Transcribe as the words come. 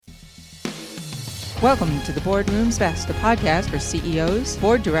Welcome to the Boardroom's Best, a podcast for CEOs,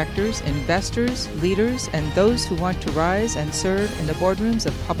 board directors, investors, leaders, and those who want to rise and serve in the boardrooms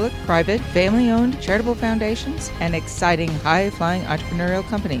of public, private, family-owned, charitable foundations, and exciting, high-flying entrepreneurial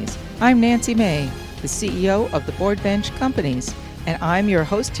companies. I'm Nancy May, the CEO of the Board Bench Companies, and I'm your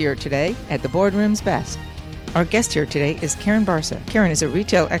host here today at the Boardroom's Best. Our guest here today is Karen Barsa. Karen is a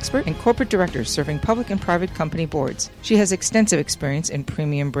retail expert and corporate director serving public and private company boards. She has extensive experience in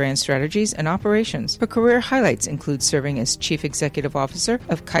premium brand strategies and operations. Her career highlights include serving as Chief Executive Officer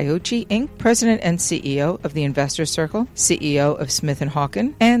of Coyote Inc., President and CEO of the Investor Circle, CEO of Smith &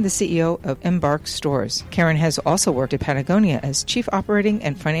 Hawken, and the CEO of Embark Stores. Karen has also worked at Patagonia as Chief Operating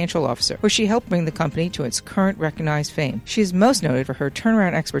and Financial Officer, where she helped bring the company to its current recognized fame. She is most noted for her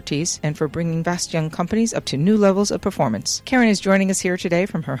turnaround expertise and for bringing vast young companies up to new levels of performance. Karen is joining us here today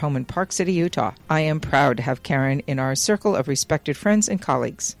from her home in Park City, Utah. I am proud to have Karen in our circle of respected friends and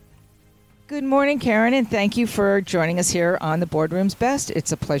colleagues. Good morning, Karen, and thank you for joining us here on the Boardroom's Best.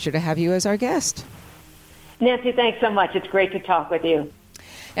 It's a pleasure to have you as our guest. Nancy, thanks so much. It's great to talk with you.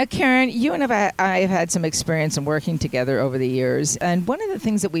 Now, Karen, you and I have had some experience in working together over the years, and one of the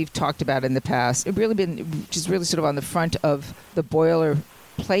things that we've talked about in the past, which is really sort of on the front of the boiler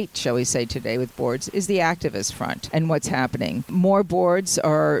plate, shall we say, today with boards, is the activist front and what's happening. More boards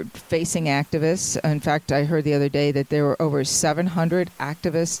are facing activists. In fact, I heard the other day that there were over 700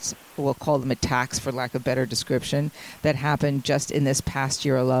 activists, we'll call them attacks for lack of better description, that happened just in this past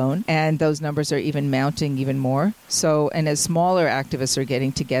year alone. And those numbers are even mounting even more. So, and as smaller activists are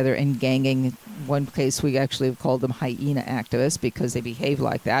getting together and ganging, one case we actually have called them hyena activists because they behave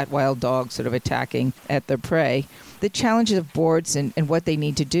like that, wild dogs sort of attacking at their prey. The challenges of boards and what they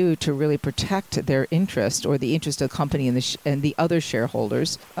need to do to really protect their interest or the interest of the company and the other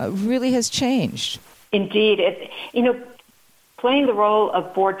shareholders really has changed. Indeed. Playing the role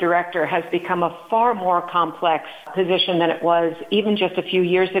of board director has become a far more complex position than it was even just a few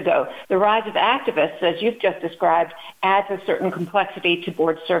years ago. The rise of activists, as you've just described, adds a certain complexity to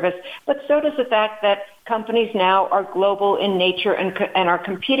board service, but so does the fact that companies now are global in nature and are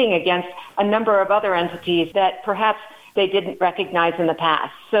competing against a number of other entities that perhaps they didn't recognize in the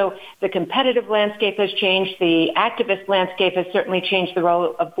past. So the competitive landscape has changed. The activist landscape has certainly changed the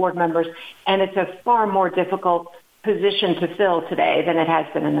role of board members, and it's a far more difficult position to fill today than it has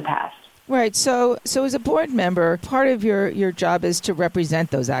been in the past. Right. So as a board member, part of your job is to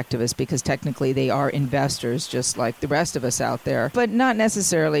represent those activists because technically they are investors just like the rest of us out there, but not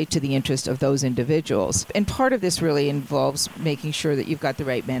necessarily to the interest of those individuals. And part of this really involves making sure that you've got the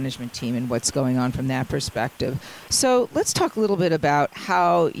right management team and what's going on from that perspective. So let's talk a little bit about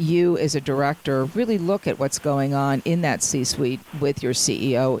how you as a director really look at what's going on in that C-suite with your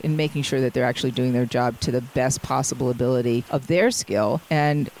CEO and making sure that they're actually doing their job to the best possible ability of their skill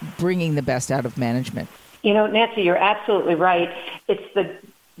and bringing the best out of management. Nancy, you're absolutely right. It's the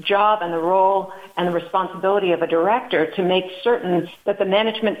job and the role and the responsibility of a director to make certain that the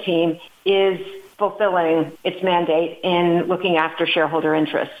management team is fulfilling its mandate in looking after shareholder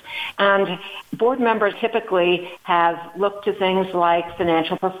interests. And board members typically have looked to things like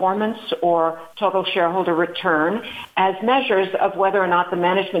financial performance or total shareholder return as measures of whether or not the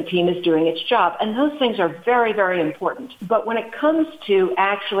management team is doing its job. And those things are very, very important. But when it comes to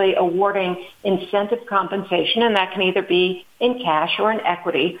actually awarding incentive compensation, and that can either be in cash or in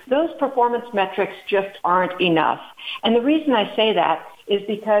equity, those performance metrics just aren't enough. And the reason I say that is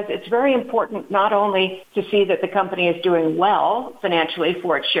because it's very important not only to see that the company is doing well financially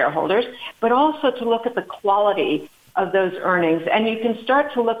for its shareholders, but also to look at the quality of those earnings. And you can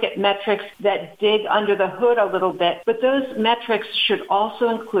start to look at metrics that dig under the hood a little bit, but those metrics should also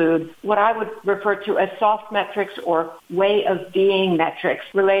include what I would refer to as soft metrics or way of being metrics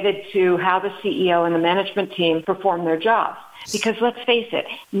related to how the CEO and the management team perform their jobs. Because let's face it,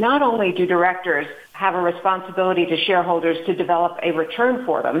 not only do directors have a responsibility to shareholders to develop a return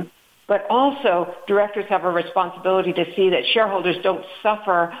for them, but also directors have a responsibility to see that shareholders don't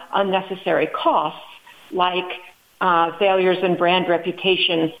suffer unnecessary costs like failures in brand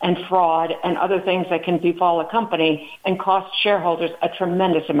reputation and fraud and other things that can befall a company and cost shareholders a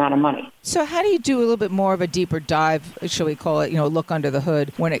tremendous amount of money. So how do you do a little bit more of a deeper dive, shall we call it, look under the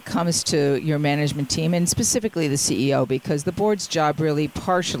hood when it comes to your management team and specifically the CEO? Because the board's job really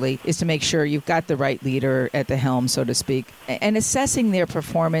partially is to make sure you've got the right leader at the helm, so to speak. And assessing their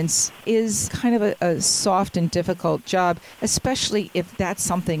performance is kind of a soft and difficult job, especially if that's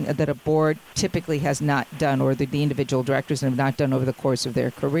something that a board typically has not done or the individual directors have not done over the course of their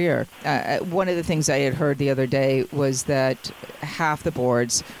career. One of the things I had heard the other day was that half the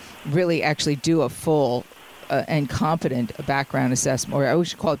boards really actually do a full and competent background assessment, or I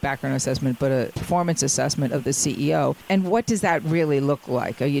should call it background assessment, but a performance assessment of the CEO. And what does that really look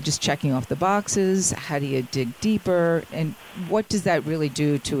like? Are you just checking off the boxes? How do you dig deeper? And what does that really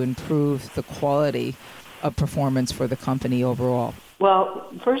do to improve the quality of performance for the company overall? Well,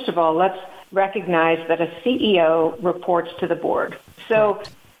 first of all, let's recognize that a CEO reports to the board. So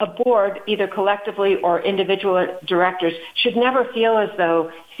a board, either collectively or individual directors, should never feel as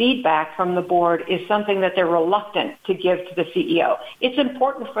though feedback from the board is something that they're reluctant to give to the CEO. It's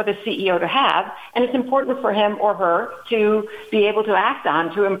important for the CEO to have, and it's important for him or her to be able to act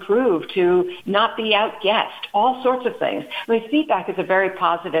on, to improve, to not be outguessed, all sorts of things. I mean, feedback is a very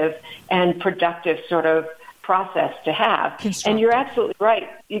positive and productive sort of process to have. And you're absolutely right.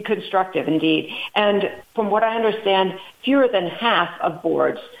 Constructive, indeed. And from what I understand, fewer than half of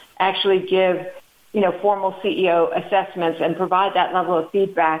boards actually give, formal CEO assessments and provide that level of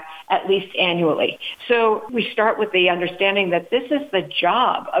feedback at least annually. So we start with the understanding that this is the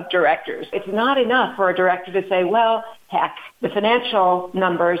job of directors. It's not enough for a director to say, well, heck, the financial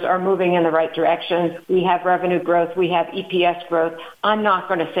numbers are moving in the right direction. We have revenue growth. We have EPS growth. I'm not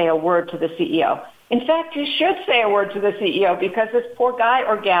going to say a word to the CEO. In fact, you should say a word to the CEO because this poor guy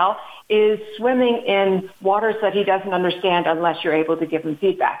or gal is swimming in waters that he doesn't understand unless you're able to give him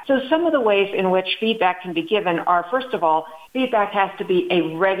feedback. So some of the ways in which feedback can be given are, first of all, feedback has to be a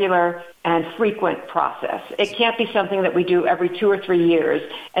regular and frequent process. It can't be something that we do every 2 or 3 years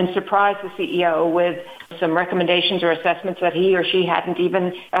and surprise the CEO with some recommendations or assessments that he or she hadn't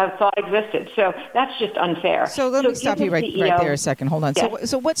even thought existed. So that's just unfair. So let me stop you right there a second. Hold on. Yes.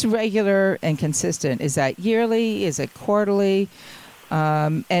 So what's regular and consistent? Is that yearly? Is it quarterly?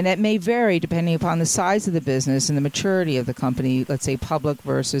 And it may vary depending upon the size of the business and the maturity of the company, let's say public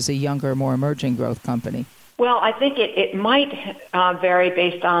versus a younger, more emerging growth company. Well, I think it might vary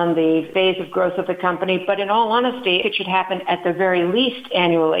based on the phase of growth of the company, but in all honesty, it should happen at the very least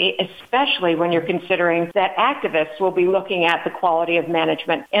annually, especially when you're considering that activists will be looking at the quality of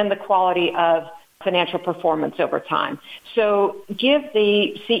management and the quality of financial performance over time. So give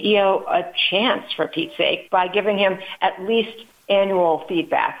the CEO a chance, for Pete's sake, by giving him at least annual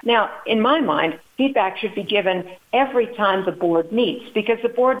feedback. Now, in my mind, feedback should be given every time the board meets because the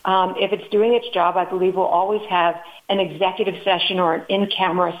board, if it's doing its job, I believe will always have an executive session or an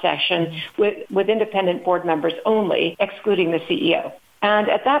in-camera session with independent board members only, excluding the CEO. And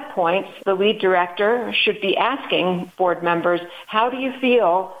at that point, the lead director should be asking board members, how do you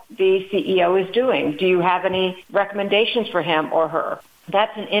feel the CEO is doing? Do you have any recommendations for him or her?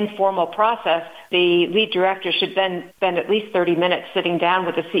 That's an informal process. The lead director should then spend at least 30 minutes sitting down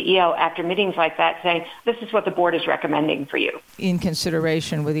with the CEO after meetings like that saying, this is what the board is recommending for you. In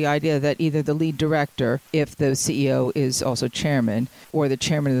consideration with the idea that either the lead director, if the CEO is also chairman, or the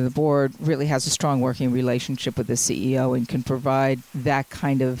chairman of the board really has a strong working relationship with the CEO and can provide that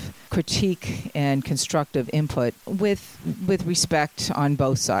kind of critique and constructive input with respect on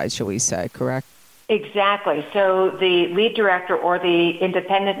both sides, shall we say, correct? Exactly. So the lead director or the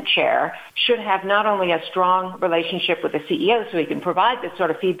independent chair should have not only a strong relationship with the CEO so he can provide this sort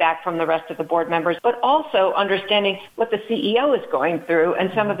of feedback from the rest of the board members, but also understanding what the CEO is going through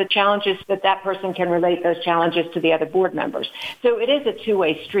and some of the challenges that person can relate those challenges to the other board members. So it is a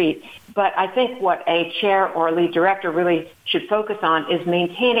two-way street. But I think what a chair or a lead director really should focus on is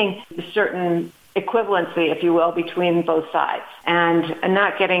maintaining a certain equivalency, if you will, between both sides and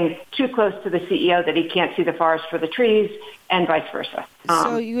not getting too close to the CEO that he can't see the forest for the trees and vice versa.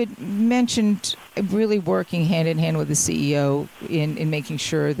 So you had mentioned really working hand in hand with the CEO in making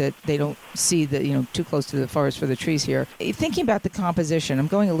sure that they don't see too close to the forest for the trees here. Thinking about the composition, I'm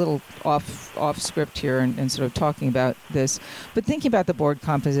going a little off script here and sort of talking about this, but thinking about the board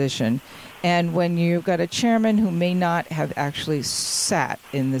composition. And when you've got a chairman who may not have actually sat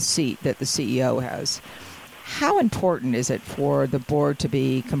in the seat that the CEO has, how important is it for the board to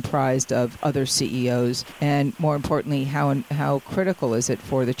be comprised of other CEOs? And more importantly, how critical is it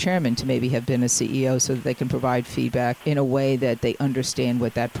for the chairman to maybe have been a CEO so that they can provide feedback in a way that they understand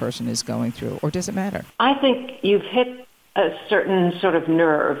what that person is going through? Or does it matter? I think you've hit a certain sort of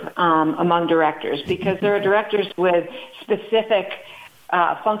nerve among directors because there are directors with specific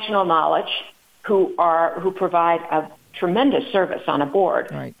functional knowledge who provide a tremendous service on a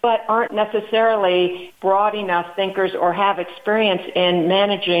board, right, but aren't necessarily broad enough thinkers or have experience in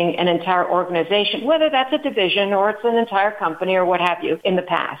managing an entire organization, whether that's a division or it's an entire company or what have you in the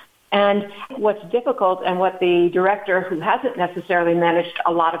past. And what's difficult and what the director who hasn't necessarily managed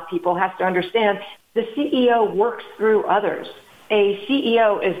a lot of people has to understand, the CEO works through others. A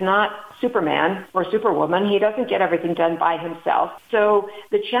CEO is not Superman or Superwoman. He doesn't get everything done by himself. So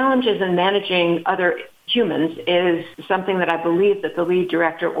the challenges in managing other humans is something that I believe that the lead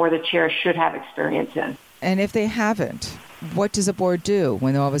director or the chair should have experience in. And if they haven't, what does a board do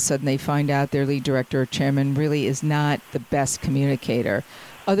when all of a sudden they find out their lead director or chairman really is not the best communicator,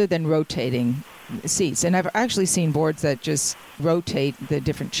 other than rotating seats? And I've actually seen boards that just rotate the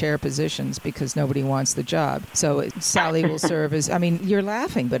different chair positions because nobody wants the job. So Sally will serve as, I mean, you're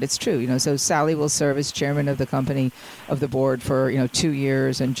laughing, but it's true, so Sally will serve as chairman of the company, of the board for, 2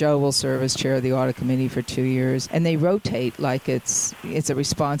 years, and Joe will serve as chair of the audit committee for 2 years. And they rotate like it's a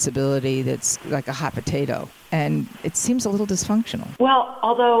responsibility that's like a hot potato. And it seems a little dysfunctional. Well,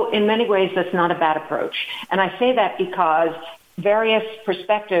 although in many ways that's not a bad approach. And I say that because various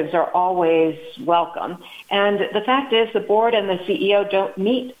perspectives are always welcome. And the fact is the board and the CEO don't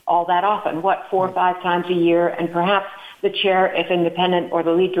meet all that often, 4 or 5 times a year, and perhaps the chair, if independent, or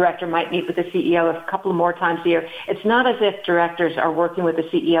the lead director might meet with the CEO a couple more times a year. It's not as if directors are working with the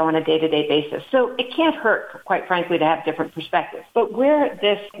CEO on a day-to-day basis. So it can't hurt, quite frankly, to have different perspectives. But where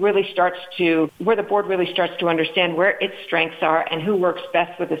the board really starts to understand where its strengths are and who works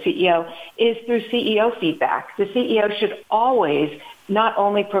best with the CEO is through CEO feedback. The CEO should always not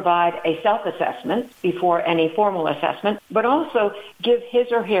only provide a self-assessment before any formal assessment, but also give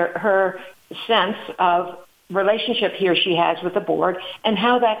his or her sense of relationship he or she has with the board and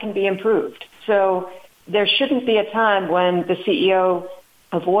how that can be improved. So there shouldn't be a time when the CEO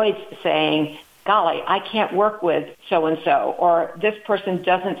avoids saying, golly, I can't work with so-and-so, or this person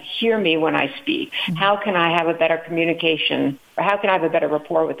doesn't hear me when I speak. How can I have a better communication, or how can I have a better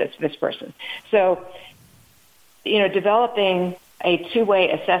rapport with this person? So, developing a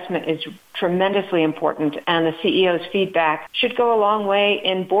two-way assessment is tremendously important, and the CEO's feedback should go a long way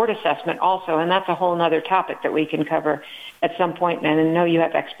in board assessment also, and that's a whole other topic that we can cover at some point, and I know you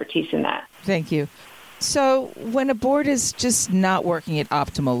have expertise in that. Thank you. So when a board is just not working at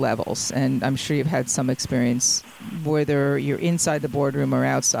optimal levels, and I'm sure you've had some experience, whether you're inside the boardroom or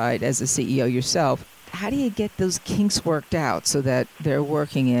outside as a CEO yourself, how do you get those kinks worked out so that they're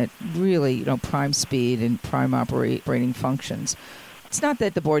working at really, prime speed and prime operating functions? It's not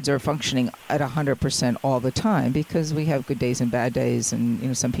that the boards are functioning at 100% all the time, because we have good days and bad days,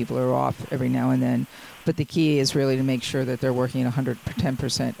 and some people are off every now and then. But the key is really to make sure that they're working at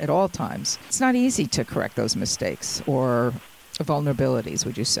 110% at all times. It's not easy to correct those mistakes or vulnerabilities,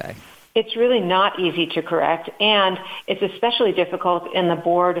 would you say? It's really not easy to correct, and it's especially difficult in the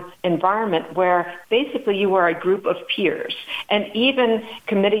board environment where basically you are a group of peers, and even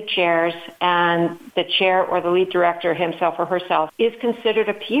committee chairs and the chair or the lead director himself or herself is considered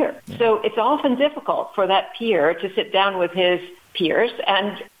a peer. Yeah. So it's often difficult for that peer to sit down with his peers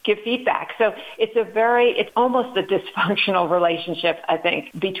and give feedback. So it's almost a dysfunctional relationship, I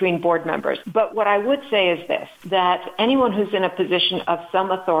think, between board members. But what I would say is this, that anyone who's in a position of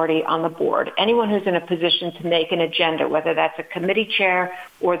some authority on the board, anyone who's in a position to make an agenda, whether that's a committee chair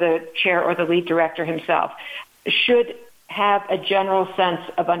or the lead director himself, should have a general sense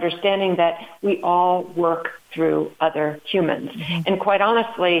of understanding that we all work through other humans. Mm-hmm. And quite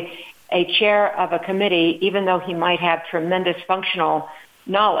honestly, a chair of a committee, even though he might have tremendous functional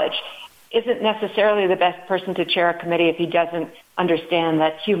knowledge, isn't necessarily the best person to chair a committee if he doesn't understand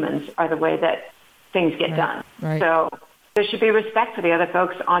that humans are the way that things get done. Right. So there should be respect for the other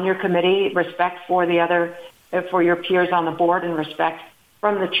folks on your committee, respect for for your peers on the board, and respect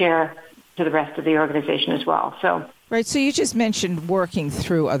from the chair to the rest of the organization as well. Right. So you just mentioned working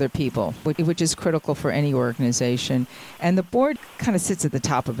through other people, which is critical for any organization. And the board kind of sits at the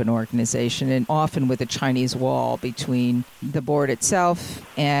top of an organization, and often with a Chinese wall between the board itself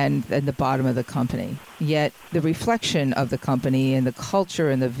and the bottom of the company. Yet the reflection of the company and the culture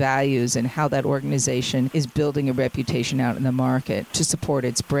and the values and how that organization is building a reputation out in the market to support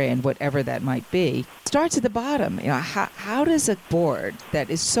its brand, whatever that might be, starts at the bottom. How does a board that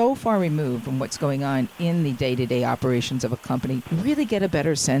is so far removed from what's going on in the day-to-day operations of a company really get a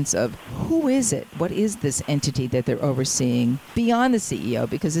better sense of who is it? What is this entity that they're overseeing beyond the CEO?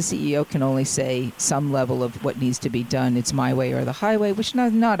 Because the CEO can only say some level of what needs to be done. It's my way or the highway, which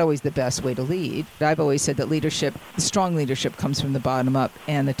is not always the best way to lead. I've always said that strong leadership comes from the bottom up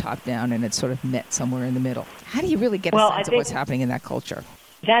and the top down, and it's sort of met somewhere in the middle. How do you really get a sense of what's happening in that culture?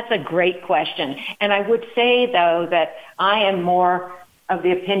 That's a great question. And I would say, though, that I am more of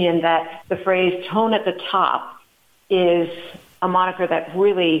the opinion that the phrase tone at the top is a moniker that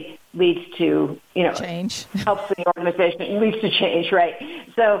really leads to, change, helps the organization, it leads to change, right?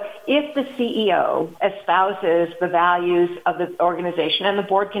 So if the CEO espouses the values of the organization, and the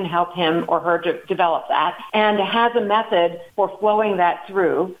board can help him or her to develop that, and has a method for flowing that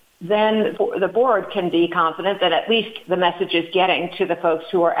through then the board can be confident that at least the message is getting to the folks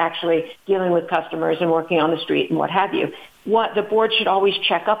who are actually dealing with customers and working on the street and what have you. The board should always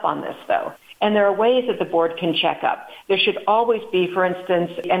check up on this, though. And there are ways that the board can check up. There should always be, for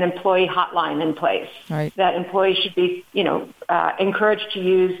instance, an employee hotline in place. Right. That employees should be, encouraged to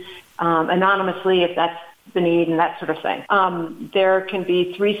use anonymously if that's the need and that sort of thing. There can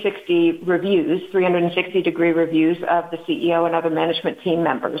be 360-degree reviews of the CEO and other management team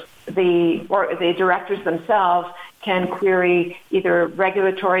members. The directors themselves can query either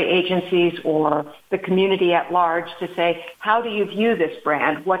regulatory agencies or the community at large to say, how do you view this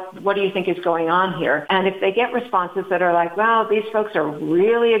brand? What do you think is going on here? And if they get responses that are like, wow, these folks are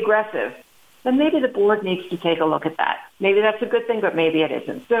really aggressive, then maybe the board needs to take a look at that. Maybe that's a good thing, but maybe it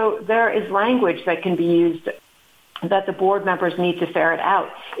isn't. So there is language that can be used that the board members need to ferret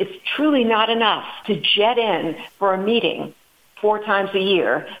out. It's truly not enough to jet in for a meeting 4 times a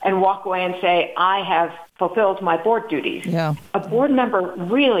year and walk away and say, I have fulfilled my board duties. Yeah. A board member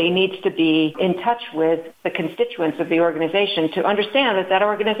really needs to be in touch with the constituents of the organization to understand that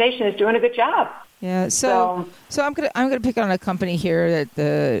organization is doing a good job. Yeah, so I'm gonna pick on a company here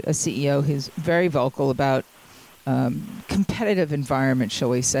that a CEO who's very vocal about competitive environment, shall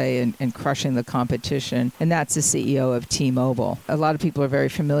we say, and crushing the competition, and that's the CEO of T-Mobile. A lot of people are very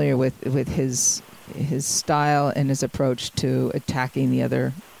familiar with his style and his approach to attacking the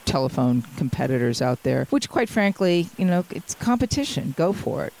other telephone competitors out there, which quite frankly, it's competition. Go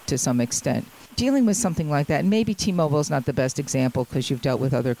for it to some extent. Dealing with something like that, and maybe T-Mobile is not the best example because you've dealt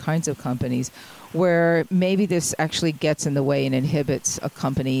with other kinds of companies where maybe this actually gets in the way and inhibits a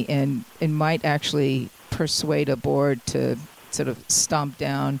company and might actually persuade a board to sort of stomp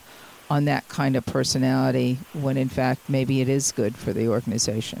down on that kind of personality when in fact maybe it is good for the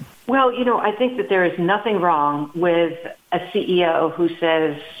organization. Well, I think that there is nothing wrong with a CEO who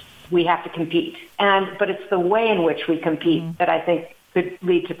says we have to compete. But it's the way in which we compete that I think could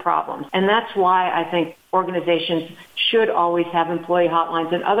lead to problems. And that's why I think organizations should always have employee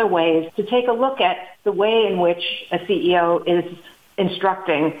hotlines and other ways to take a look at the way in which a CEO is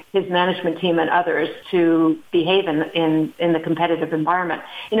instructing his management team and others to behave in the competitive environment.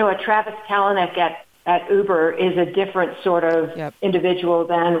 A Travis Kalanick at Uber is a different sort of individual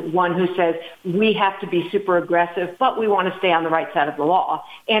than one who says, we have to be super aggressive, but we want to stay on the right side of the law,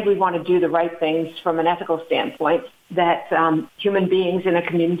 and we want to do the right things from an ethical standpoint that human beings in a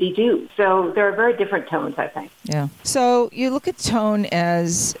community do. So there are very different tones, I think. Yeah. So you look at tone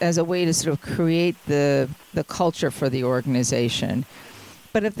as a way to sort of create the culture for the organization.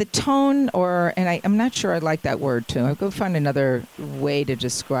 But if the tone, I'm not sure I like that word too. I'll go find another way to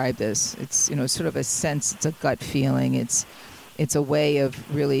describe this. It's, sort of a sense, it's a gut feeling. It's a way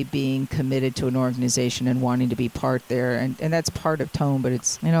of really being committed to an organization and wanting to be part there. And that's part of tone, but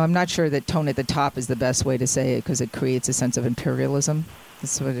it's, I'm not sure that tone at the top is the best way to say it because it creates a sense of imperialism.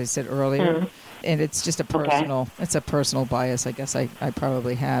 That's what I said earlier. Mm-hmm. And it's just it's a personal bias, I guess I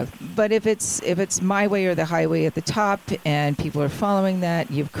probably have. But if it's my way or the highway at the top and people are following that,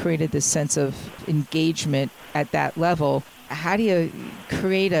 you've created this sense of engagement at that level. How do you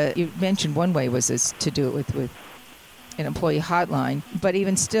create you mentioned one way was this to do it with an employee hotline, but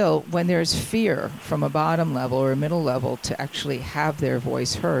even still, when there's fear from a bottom level or a middle level to actually have their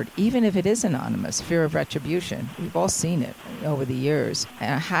voice heard, even if it is anonymous, fear of retribution, we've all seen it over the years.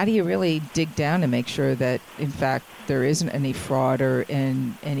 How do you really dig down and make sure that, in fact, there isn't any fraud or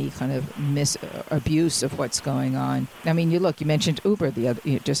any kind of abuse of what's going on? I mean, you mentioned Uber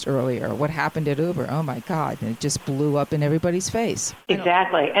just earlier. What happened at Uber? Oh my God! And it just blew up in everybody's face.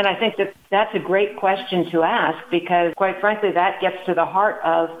 Exactly, and I think that's a great question to ask because, quite frankly, that gets to the heart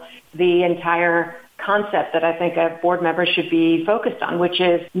of the entire concept that I think a board member should be focused on, which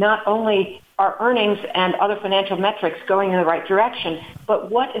is not only are earnings and other financial metrics going in the right direction, but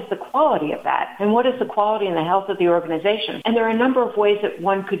what is the quality of that? And what is the quality and the health of the organization? And there are a number of ways that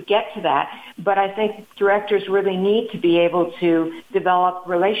one could get to that, but I think directors really need to be able to develop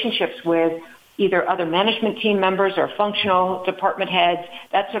relationships with either other management team members or functional department heads,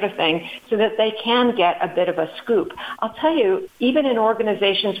 that sort of thing, so that they can get a bit of a scoop. I'll tell you, even in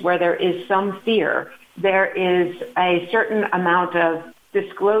organizations where there is some fear, there is a certain amount of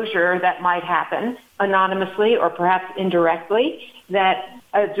disclosure that might happen anonymously or perhaps indirectly that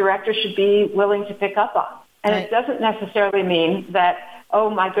a director should be willing to pick up on. And it doesn't necessarily mean that, oh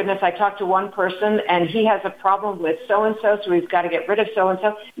my goodness, I talked to one person and he has a problem with so-and-so, so we've got to get rid of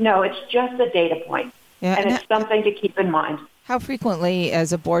so-and-so. No, it's just a data point. Yeah, and it's something to keep in mind. How frequently,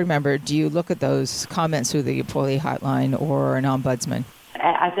 as a board member, do you look at those comments through the employee hotline or an ombudsman?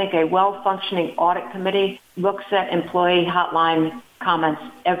 I think a well-functioning audit committee looks at employee hotline comments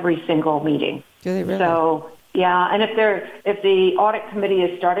every single meeting. Do they really? So, yeah, and if the audit committee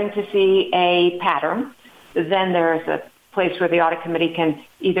is starting to see a pattern, then there's a place where the audit committee can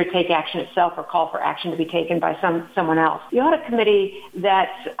either take action itself or call for action to be taken by someone else. The audit committee that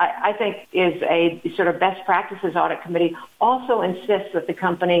I think is a sort of best practices audit committee also insists that the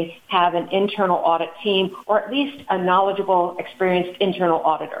company have an internal audit team or at least a knowledgeable, experienced internal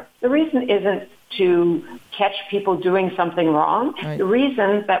auditor. The reason isn't to catch people doing something wrong. Right. The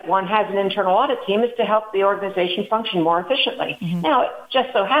reason that one has an internal audit team is to help the organization function more efficiently. Mm-hmm. Now, it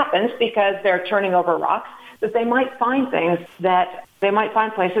just so happens because they're turning over rocks that they might find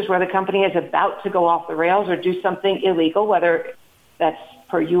places where the company is about to go off the rails or do something illegal, whether that's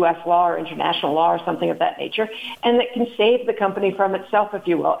per U.S. law or international law or something of that nature, and that can save the company from itself, if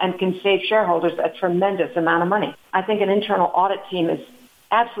you will, and can save shareholders a tremendous amount of money. I think an internal audit team is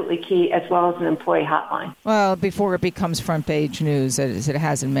absolutely key, as well as an employee hotline. Well, before it becomes front page news, as it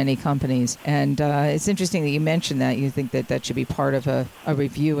has in many companies. And it's interesting that you mentioned that. You think that should be part of a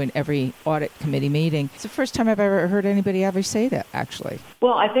review in every audit committee meeting. It's the first time I've ever heard anybody ever say that, actually.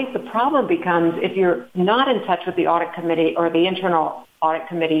 Well, I think the problem becomes if you're not in touch with the audit committee or the internal audit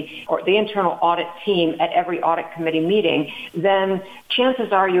committee or the internal audit team at every audit committee meeting, then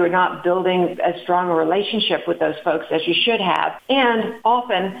chances are you are not building as strong a relationship with those folks as you should have. And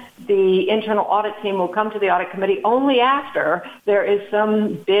often the internal audit team will come to the audit committee only after there is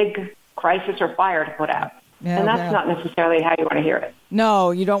some big crisis or fire to put out. Yeah, and that's not necessarily how you want to hear it. No,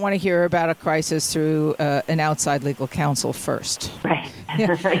 you don't want to hear about a crisis through an outside legal counsel first. Right.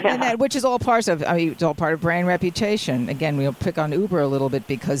 Yeah. And that, which is all part of, it's all part of brand reputation. Again, we'll pick on Uber a little bit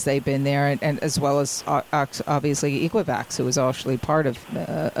because they've been there, and as well as obviously Equifax, who was actually part of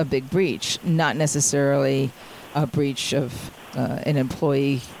a big breach, not necessarily a breach of an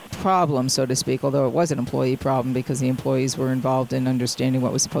employee problem, so to speak, although it was an employee problem because the employees were involved in understanding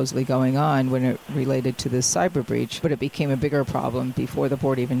what was supposedly going on when it related to this cyber breach, but it became a bigger problem before the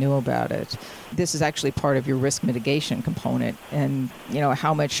board even knew about it. This is actually part of your risk mitigation component, and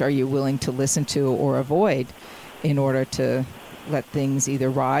how much are you willing to listen to or avoid in order to let things either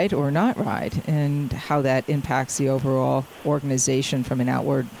ride or not ride, and how that impacts the overall organization from an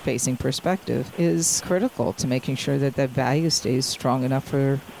outward-facing perspective is critical to making sure that that value stays strong enough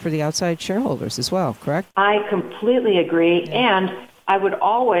for the outside shareholders as well, correct? I completely agree, and I would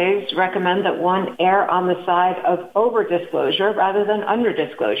always recommend that one err on the side of over-disclosure rather than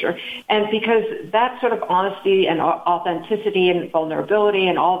under-disclosure. And because that sort of honesty and authenticity and vulnerability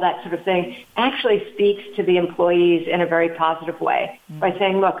and all that sort of thing actually speaks to the employees in a very positive way by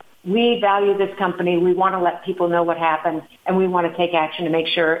saying, look, we value this company, we want to let people know what happened, and we want to take action to make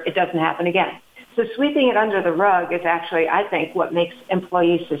sure it doesn't happen again. So sweeping it under the rug is actually, I think, what makes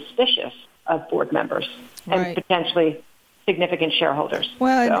employees suspicious of board members and potentially significant shareholders.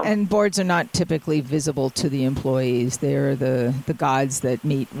 Well, and boards are not typically visible to the employees. They're the gods that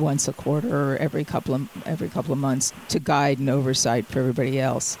meet once a quarter or every couple of months to guide and oversight for everybody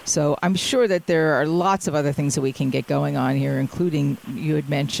else. So I'm sure that there are lots of other things that we can get going on here, including you had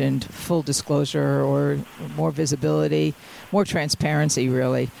mentioned full disclosure or more visibility, more transparency,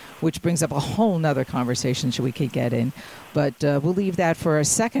 really, which brings up a whole nother conversation we could get in. But we'll leave that for a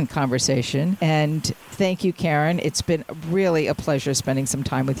second conversation. And thank you, Karen. It's been really a pleasure spending some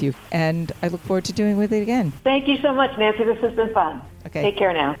time with you. And I look forward to doing it again. Thank you so much, Nancy. This has been fun. Okay. Take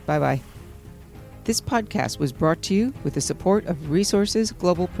care now. Bye-bye. This podcast was brought to you with the support of Resources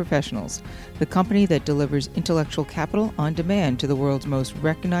Global Professionals, the company that delivers intellectual capital on demand to the world's most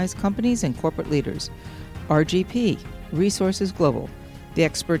recognized companies and corporate leaders. RGP, Resources Global, the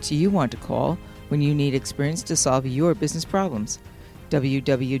experts you want to call when you need experience to solve your business problems.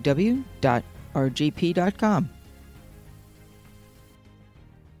 www.rgp.com